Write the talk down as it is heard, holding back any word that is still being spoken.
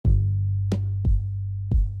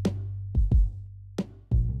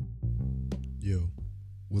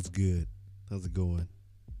What's good? How's it going?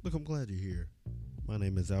 Look, I'm glad you're here. My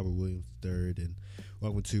name is Albert Williams III, and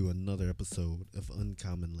welcome to another episode of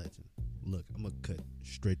Uncommon Legend. Look, I'm going to cut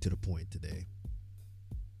straight to the point today.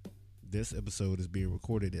 This episode is being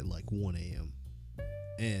recorded at like 1 a.m.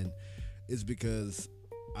 And it's because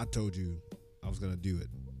I told you I was going to do it.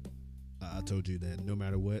 I told you that no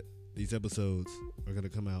matter what, these episodes are going to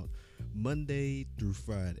come out Monday through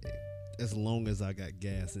Friday. As long as I got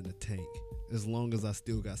gas in the tank, as long as I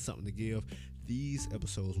still got something to give, these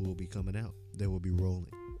episodes will be coming out. They will be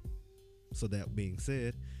rolling. So that being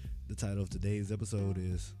said, the title of today's episode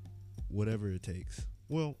is Whatever It Takes.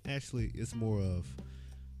 Well, actually, it's more of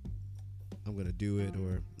I'm going to do it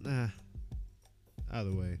or nah.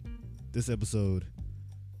 Either way, this episode,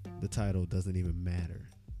 the title doesn't even matter.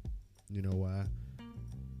 You know why?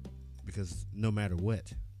 Because no matter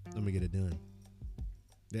what, I'm going to get it done.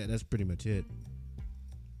 Yeah, that's pretty much it.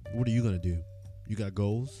 What are you going to do? You got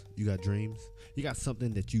goals? You got dreams? You got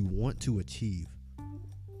something that you want to achieve?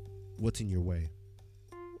 What's in your way?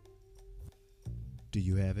 Do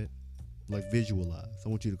you have it? Like, visualize. I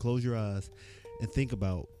want you to close your eyes and think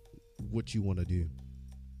about what you want to do.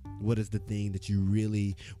 What is the thing that you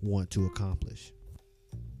really want to accomplish?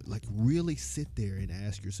 Like, really sit there and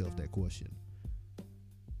ask yourself that question.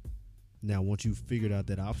 Now, once you've figured out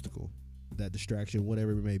that obstacle, that distraction,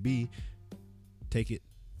 whatever it may be, take it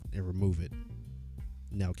and remove it.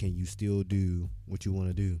 Now, can you still do what you want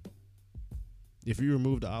to do? If you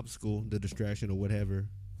remove the obstacle, the distraction, or whatever,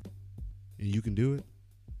 and you can do it,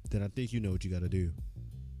 then I think you know what you got to do.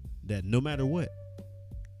 That no matter what,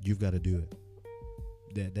 you've got to do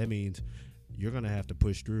it. That means you're going to have to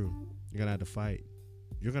push through. You're going to have to fight.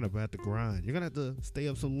 You're going to have to grind. You're going to have to stay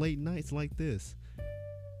up some late nights like this.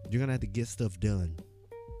 You're going to have to get stuff done.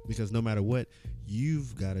 Because no matter what,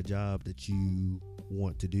 you've got a job that you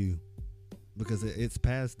want to do. Because it's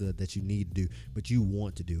past that you need to do, but you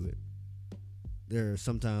want to do it. There are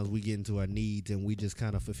sometimes we get into our needs and we just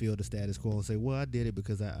kind of fulfill the status quo and say, well, I did it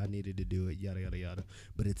because I needed to do it, yada, yada, yada.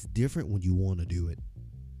 But it's different when you want to do it.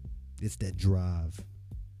 It's that drive.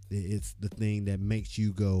 It's the thing that makes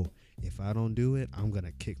you go, if I don't do it, I'm going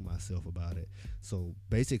to kick myself about it. So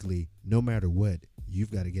basically, no matter what,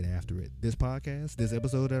 you've got to get after it. This podcast, this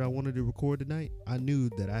episode that I wanted to record tonight, I knew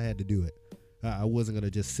that I had to do it. I wasn't going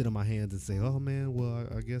to just sit on my hands and say, oh man, well,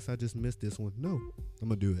 I guess I just missed this one. No, I'm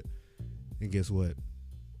going to do it. And guess what?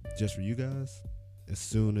 Just for you guys, as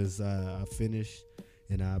soon as I finish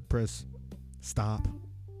and I press stop,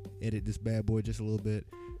 edit this bad boy just a little bit,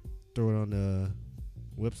 throw it on the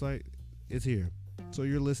website, it's here. So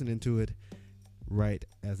you're listening to it right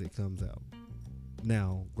as it comes out.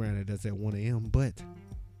 Now, granted, that's at 1 a.m., but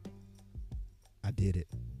I did it.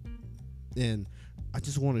 And I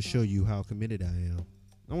just want to show you how committed I am.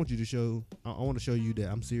 I want to show you that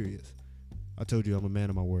I'm serious. I told you I'm a man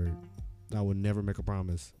of my word. I would never make a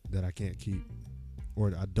promise that I can't keep,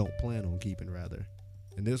 or I don't plan on keeping, rather.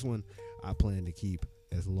 And this one, I plan to keep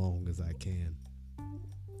as long as I can.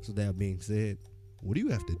 So that being said, what do you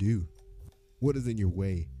have to do? What is in your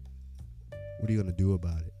way? What are you going to do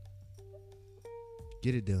about it?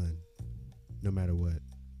 Get it done, no matter what.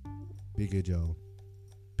 Be good, y'all.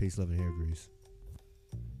 Peace, love, and hair grease.